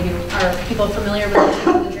how many of you are people familiar with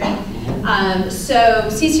Achieving the Dream. So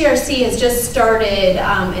CCRC has just started,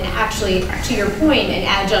 and actually, to your point, an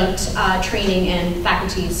adjunct training and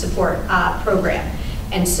faculty support program.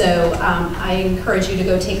 And so I encourage you to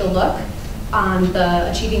go take a look. on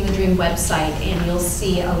the Achieving the Dream website, and you'll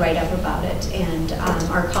see a write-up about it. And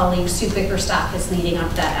our colleague Sue Bickerstaff is leading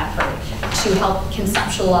up that effort to help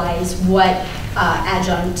conceptualize what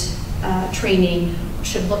adjunct training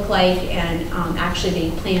should look like, and actually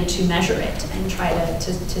they plan to measure it and try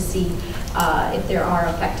to see if there are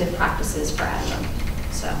effective practices for adjunct.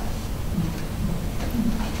 So,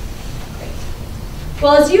 great.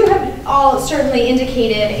 Well, as you have all certainly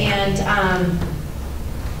indicated and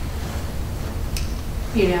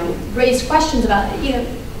raised questions about,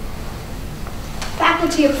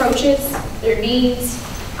 faculty approaches their needs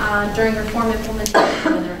during reform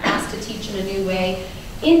implementation when they're asked to teach in a new way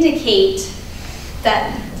indicate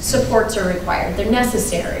that supports are required. They're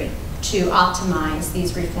necessary to optimize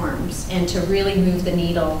these reforms and to really move the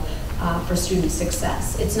needle for student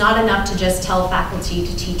success. It's not enough to just tell faculty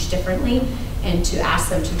to teach differently and to ask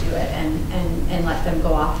them to do it and let them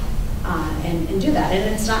go off and do that.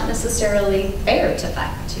 And it's not necessarily fair to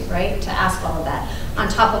faculty, right, to ask all of that on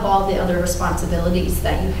top of all the other responsibilities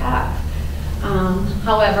that you have.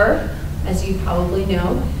 However, as you probably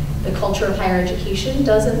know, the culture of higher education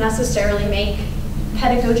doesn't necessarily make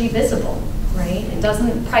pedagogy visible, right? It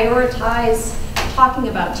doesn't prioritize talking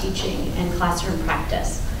about teaching and classroom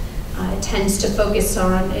practice. It tends to focus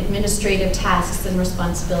on administrative tasks and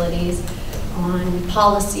responsibilities, on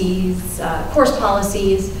policies, course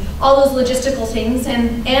policies, all those logistical things,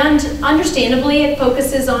 and understandably it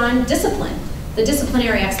focuses on discipline, the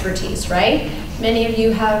disciplinary expertise, right? Many of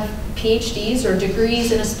you have PhDs or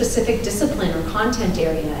degrees in a specific discipline or content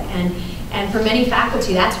area, and for many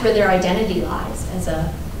faculty, that's where their identity lies, as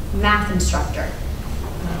a math instructor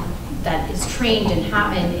that is trained in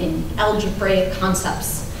algebraic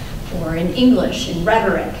concepts, or in English, in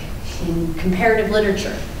rhetoric, in comparative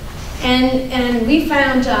literature. And we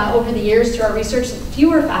found over the years through our research that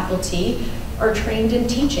fewer faculty are trained in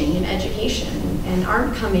teaching and education and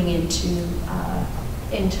aren't coming into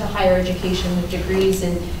higher education with degrees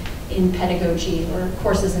in pedagogy or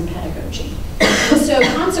courses in pedagogy. So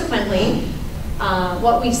consequently,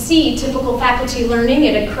 what we see, typical faculty learning,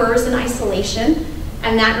 it occurs in isolation,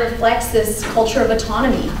 and that reflects this culture of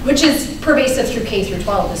autonomy, which is pervasive through K through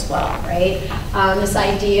 12 as well, right? This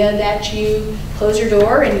idea that you close your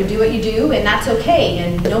door and you do what you do, and that's okay,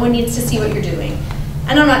 and no one needs to see what you're doing.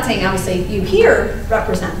 And I'm not saying, obviously, you here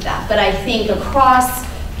represent that, but I think across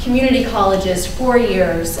community colleges, 4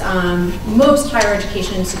 years, most higher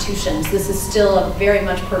education institutions, this is still very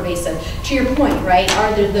much pervasive. To your point, right,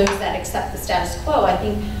 are there those that accept the status quo? I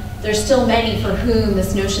think there's still many for whom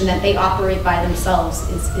this notion that they operate by themselves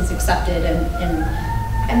is accepted,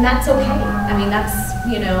 and that's okay. I mean, that's,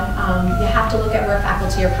 you have to look at where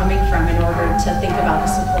faculty are coming from in order to think about the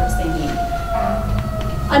supports they need.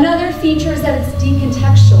 Another feature is that it's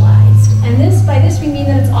decontextualized, and by this we mean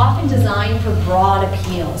that it's often designed for broad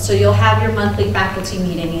appeal. So you'll have your monthly faculty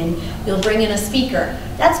meeting and you'll bring in a speaker.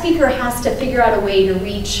 That speaker has to figure out a way to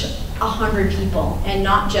reach 100 people and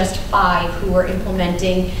not just 5 who are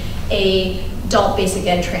implementing a adult basic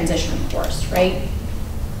ed transition course, right?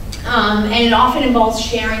 And it often involves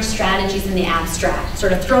sharing strategies in the abstract,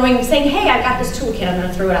 sort of saying, hey, I've got this toolkit, I'm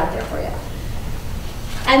gonna throw it out there for you.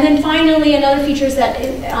 And then finally, another feature is that,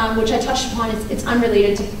 which I touched upon, is it's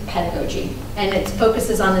unrelated to pedagogy, and it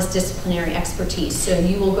focuses on this disciplinary expertise. So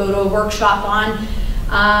you will go to a workshop on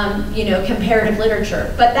comparative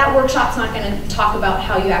literature, but that workshop's not going to talk about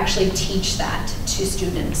how you actually teach that to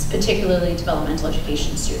students, particularly developmental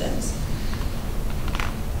education students.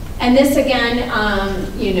 And this again,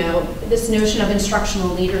 this notion of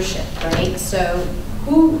instructional leadership, right? So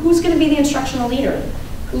who's going to be the instructional leader?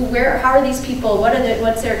 How are these people?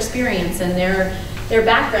 What's their experience and their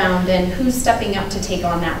background, and who's stepping up to take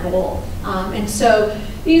on that role? And so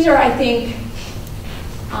these are, I think,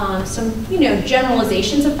 some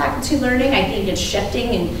generalizations of faculty learning. I think it's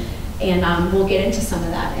shifting, and we'll get into some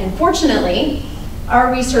of that. And fortunately,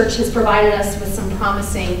 our research has provided us with some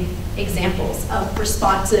promising examples of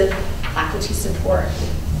responsive faculty support.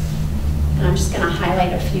 And I'm just going to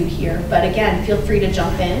highlight a few here. But again, feel free to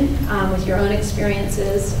jump in with your own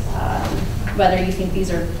experiences, whether you think these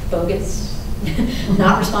are bogus,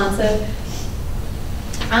 not responsive.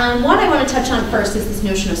 One I want to touch on first is this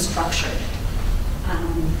notion of structured.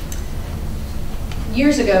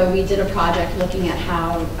 Years ago, we did a project looking at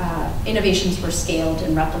how innovations were scaled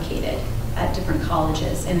and replicated at different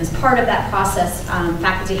colleges. And as part of that process,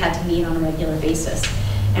 faculty had to meet on a regular basis.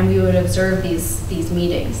 And we would observe these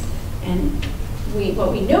meetings. And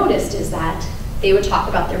what we noticed is that they would talk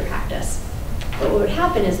about their practice. But what would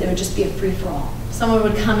happen is it would just be a free-for-all. Someone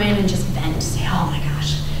would come in and just vent, say, oh my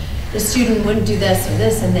gosh, the student wouldn't do this or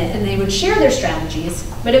this, and they would share their strategies,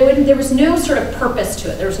 but there was no sort of purpose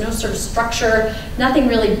to it. There was no sort of structure, nothing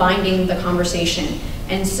really binding the conversation.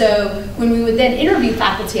 And so when we would then interview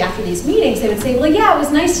faculty after these meetings, they would say, well, yeah, it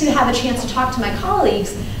was nice to have a chance to talk to my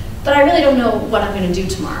colleagues, but I really don't know what I'm going to do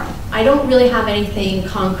tomorrow. I don't really have anything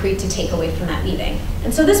concrete to take away from that meeting.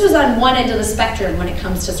 And so this was on one end of the spectrum when it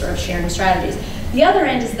comes to sort of sharing strategies. The other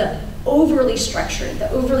end is the overly structured, the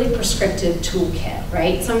overly prescriptive toolkit,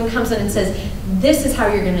 right? Someone comes in and says, this is how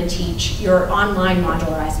you're going to teach your online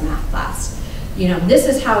modularized math class. You know, this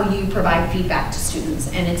is how you provide feedback to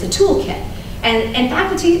students, and it's a toolkit. And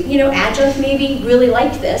faculty, you know, adjunct maybe really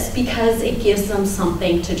liked this because it gives them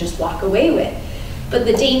something to just walk away with. But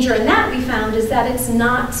the danger in that we found is that it's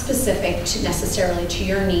not specific to necessarily to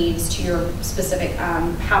your needs, to your specific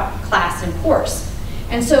class and course.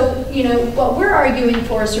 And so, you know, what we're arguing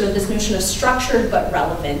for is sort of this notion of structured but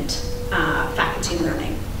relevant faculty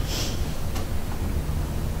learning.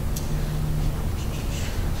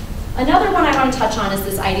 Another one I want to touch on is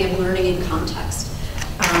this idea of learning in context.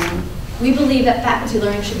 We believe that faculty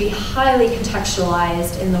learning should be highly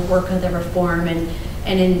contextualized in the work of the reform, and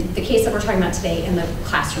in the case that we're talking about today, in the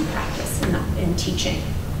classroom practice, in teaching.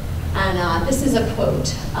 And this is a quote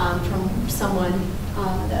from someone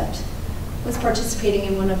that was participating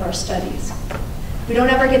in one of our studies. We don't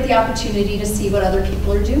ever get the opportunity to see what other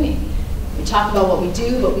people are doing. We talk about what we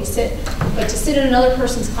do, but to sit in another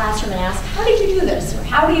person's classroom and ask, how did you do this? Or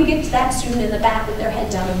how do you get to that student in the back with their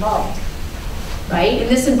head down involved? Right? And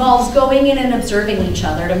this involves going in and observing each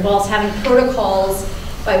other. It involves having protocols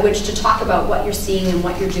by which to talk about what you're seeing and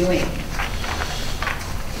what you're doing.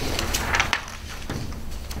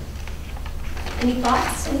 Any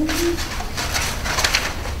thoughts? Anything?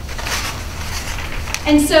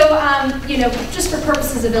 And so, you know, just for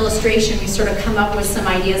purposes of illustration, we sort of come up with some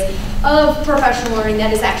ideas of professional learning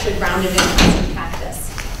that is actually grounded in classroom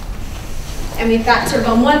practice. And we've got sort of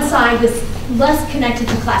on one side this less connected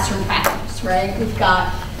to classroom practice, right? We've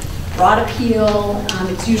got broad appeal.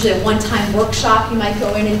 It's usually a one-time workshop you might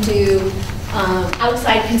go in and do.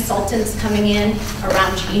 Outside consultants coming in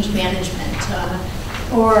around change management,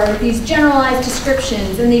 or these generalized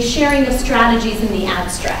descriptions and the sharing of strategies in the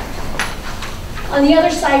abstract. On the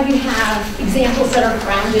other side, we have examples that are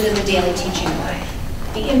grounded in the daily teaching work.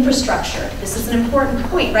 The infrastructure, this is an important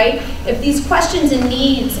point, right? If these questions and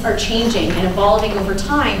needs are changing and evolving over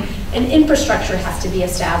time, an infrastructure has to be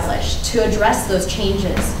established to address those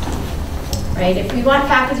changes, right? If we want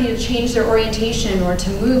faculty to change their orientation or to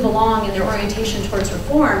move along in their orientation towards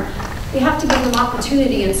reform, we have to give them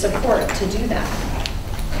opportunity and support to do that.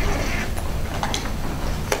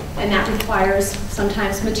 And that requires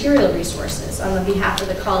sometimes material resources on the behalf of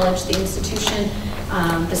the college, the institution,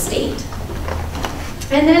 the state.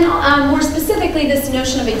 And then more specifically, this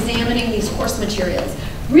notion of examining these course materials,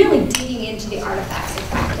 really digging into the artifacts of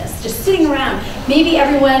practice, just sitting around. Maybe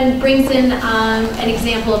everyone brings in an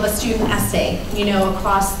example of a student essay, you know,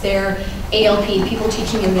 across their ALP, people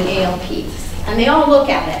teaching in the ALP. And they all look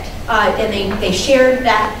at it, and they share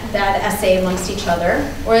that essay amongst each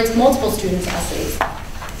other, or it's multiple students' essays.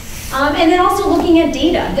 And then also looking at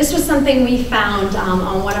data. This was something we found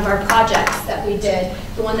on one of our projects that we did,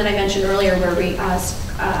 the one that I mentioned earlier, where we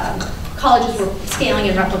colleges were scaling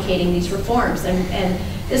and replicating these reforms. And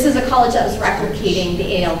this is a college that was replicating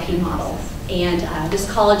the ALP model. And this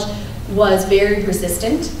college was very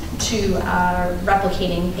resistant to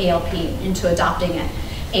replicating ALP and to adopting it.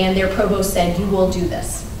 And their provost said, you will do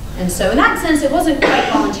this. And so in that sense, it wasn't quite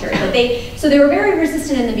voluntary, but they were very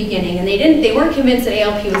resistant in the beginning, and they weren't convinced that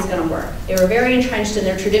ALP was going to work. They were very entrenched in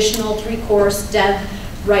their traditional 3-course dev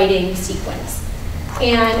writing sequence.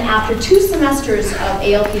 And after 2 semesters of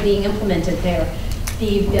ALP being implemented there,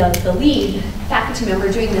 the lead faculty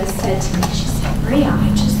member doing this said to me, she said, Maria, I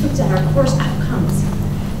just looked at our course outcomes,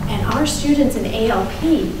 and our students in ALP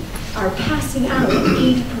are passing out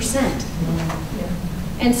 80%.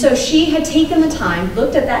 And so she had taken the time,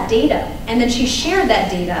 looked at that data, and then she shared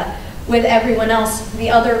that data with everyone else,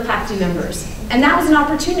 the other faculty members. And that was an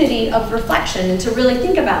opportunity of reflection and to really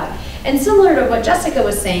think about. And similar to what Jessica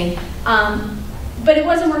was saying, but it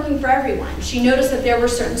wasn't working for everyone. She noticed that there were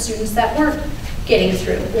certain students that weren't getting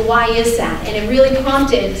through. Well, why is that? And it really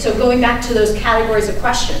prompted, so going back to those categories of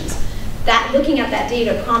questions, that looking at that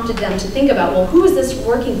data prompted them to think about, well, who is this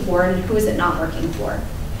working for and who is it not working for?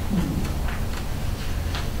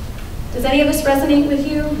 Does any of this resonate with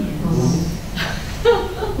you?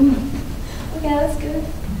 Okay, that's good.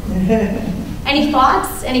 Any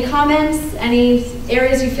thoughts, any comments, any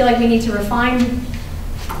areas you feel like we need to refine,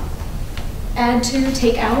 add to,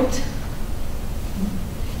 take out?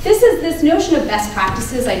 this notion of best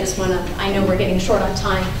practices, I know we're getting short on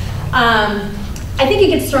time. I think it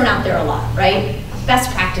gets thrown out there a lot, right?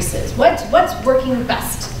 Best practices, what's working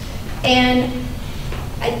best? And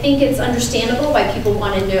I think it's understandable why people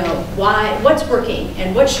want to know what's working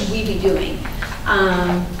and what should we be doing.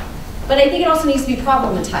 But I think it also needs to be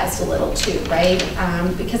problematized a little too, right?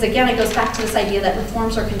 Because again, it goes back to this idea that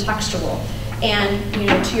reforms are contextual.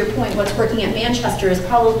 And to your point, what's working at Manchester is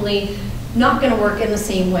probably not going to work in the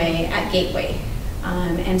same way at Gateway.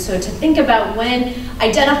 And so to think about when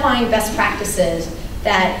identifying best practices,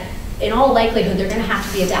 that in all likelihood they're going to have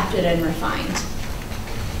to be adapted and refined.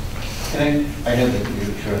 I know that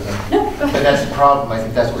you're sure of that. No, go ahead. But that's the problem. I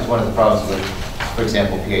think that's one of the problems with, for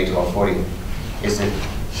example, PA 1240, is that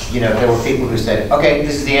there were people who said, okay,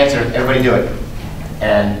 this is the answer, everybody do it.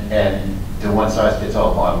 And the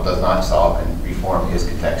one-size-fits-all model does not solve, and reform is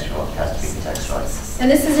contextual, it has to be contextualized. And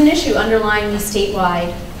this is an issue underlying the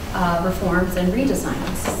statewide reforms and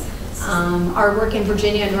redesigns. Our work in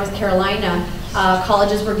Virginia and North Carolina,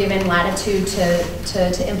 colleges were given latitude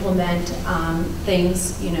to implement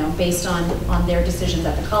things, based on their decisions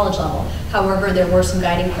at the college level. However, there were some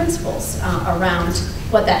guiding principles around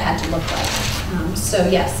what that had to look like. So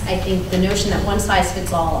yes, I think the notion that one size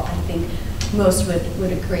fits all, I think most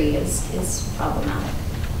would agree is problematic.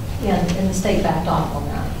 Yeah, and the state backed off on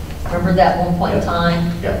that. Remember that one point in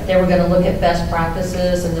time? Yeah. They were going to look at best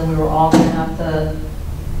practices, and then we were all going to have to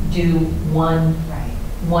do one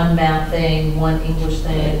math thing, one English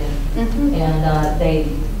thing, and I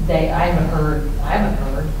haven't heard,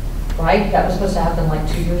 right? That was supposed to happen like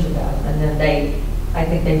 2 years ago, and then I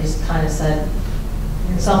think they just kind of said,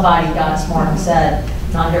 somebody got smart and said,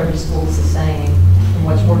 not every school is the same, and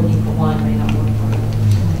what's working for one may not work for another.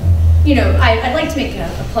 I'd like to make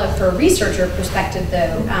a plug for a researcher perspective,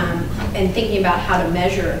 though, and thinking about how to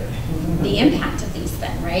measure the impact of these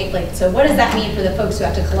then, right? Like, so what does that mean for the folks who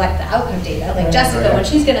have to collect the outcome data? Like Jessica, when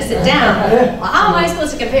she's going to sit down, well, how am I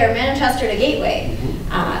supposed to compare Manchester to Gateway?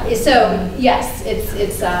 So yes,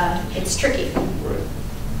 it's tricky.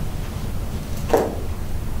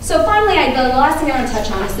 So finally, the last thing I want to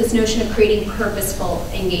touch on is this notion of creating purposeful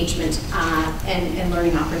engagement and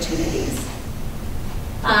learning opportunities.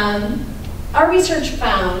 Our research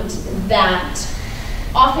found that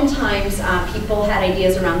oftentimes people had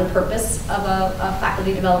ideas around the purpose of a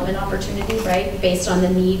faculty development opportunity, right, based on the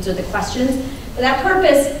needs or the questions, but that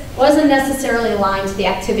purpose wasn't necessarily aligned to the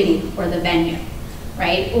activity or the venue,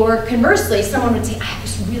 right? Or conversely, someone would say, I have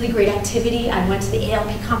this really great activity, I went to the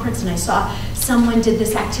ALP conference and I saw someone did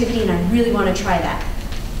this activity and I really want to try that.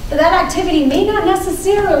 But that activity may not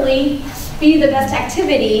necessarily be the best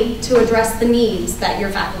activity to address the needs that your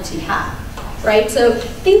faculty have, right? So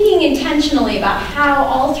thinking intentionally about how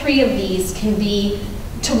all three of these can be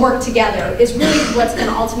to work together is really what's going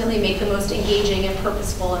to ultimately make the most engaging and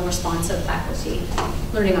purposeful and responsive faculty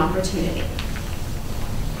learning opportunity.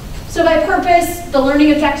 So by purpose, the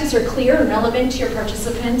learning objectives are clear and relevant to your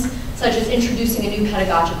participants, such as introducing a new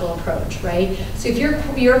pedagogical approach, right? So if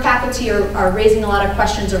your faculty are raising a lot of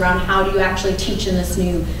questions around how do you actually teach in this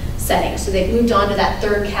new setting, so they've moved on to that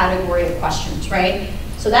third category of questions, right?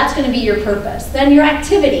 So that's going to be your purpose. Then your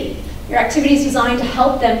activity. Your activity is designed to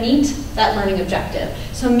help them meet that learning objective.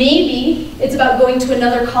 So maybe it's about going to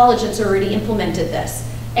another college that's already implemented this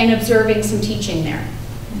and observing some teaching there.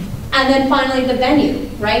 And then finally the venue,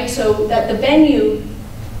 right? So that the venue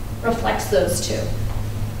reflects those two.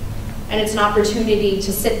 And it's an opportunity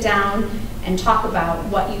to sit down and talk about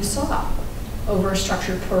what you saw over a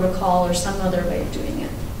structured protocol or some other way of doing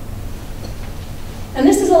it. And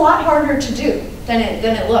this is a lot harder to do than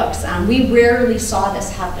it looks. We rarely saw this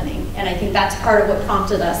happening, and I think that's part of what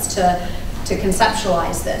prompted us to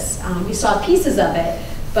conceptualize this. We saw pieces of it,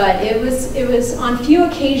 but it was on few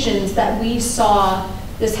occasions that we saw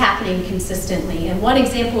this happening consistently. And one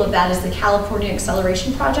example of that is the California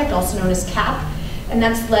Acceleration Project, also known as CAP, and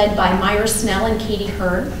that's led by Myra Snell and Katie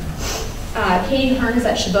Hearn. Katie Hearn is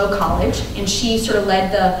at Chabot College, and she sort of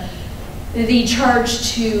led the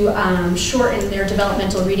charge to shorten their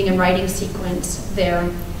developmental reading and writing sequence there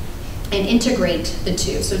and integrate the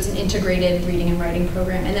two. So it's an integrated reading and writing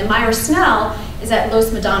program. And then Myra Snell is at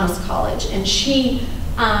Los Medanos College, and she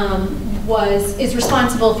is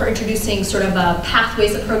responsible for introducing sort of a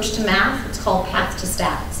pathways approach to math. It's called Path to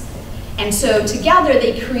Stats. And so together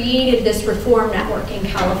they created this reform network in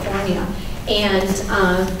California and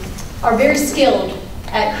are very skilled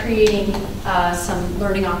at creating some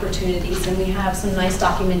learning opportunities, and we have some nice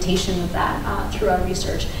documentation of that through our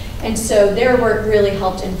research. And so their work really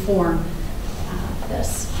helped inform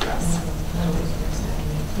this for us.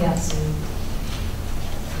 Yes.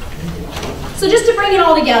 So just to bring it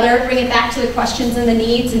all together, bring it back to the questions and the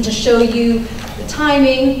needs, and to show you the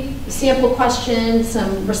timing, the sample questions,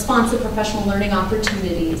 some responsive professional learning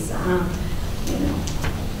opportunities. You know,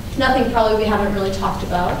 nothing probably we haven't really talked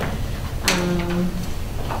about.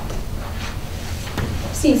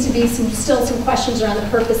 Seems to be still some questions around the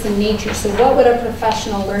purpose and nature. So what would a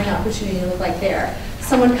professional learning opportunity look like there?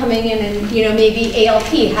 Someone coming in and, you know, maybe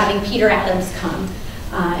ALP, having Peter Adams come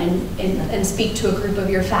and speak to a group of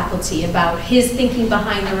your faculty about his thinking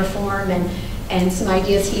behind the reform and some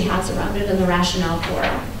ideas he has around it and the rationale for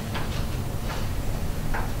it.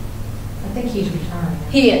 I think he's retiring.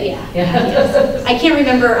 Yeah. Yes. I can't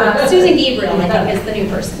remember, Susan Gabriel, I think, is the new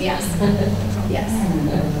person, yes. Yes.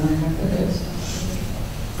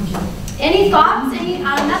 Any thoughts?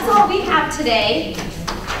 That's all we have today.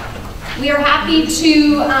 We are happy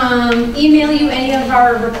to email you any of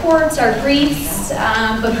our reports, our briefs,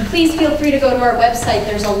 but please feel free to go to our website.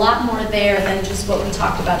 There's a lot more there than just what we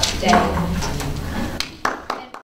talked about today.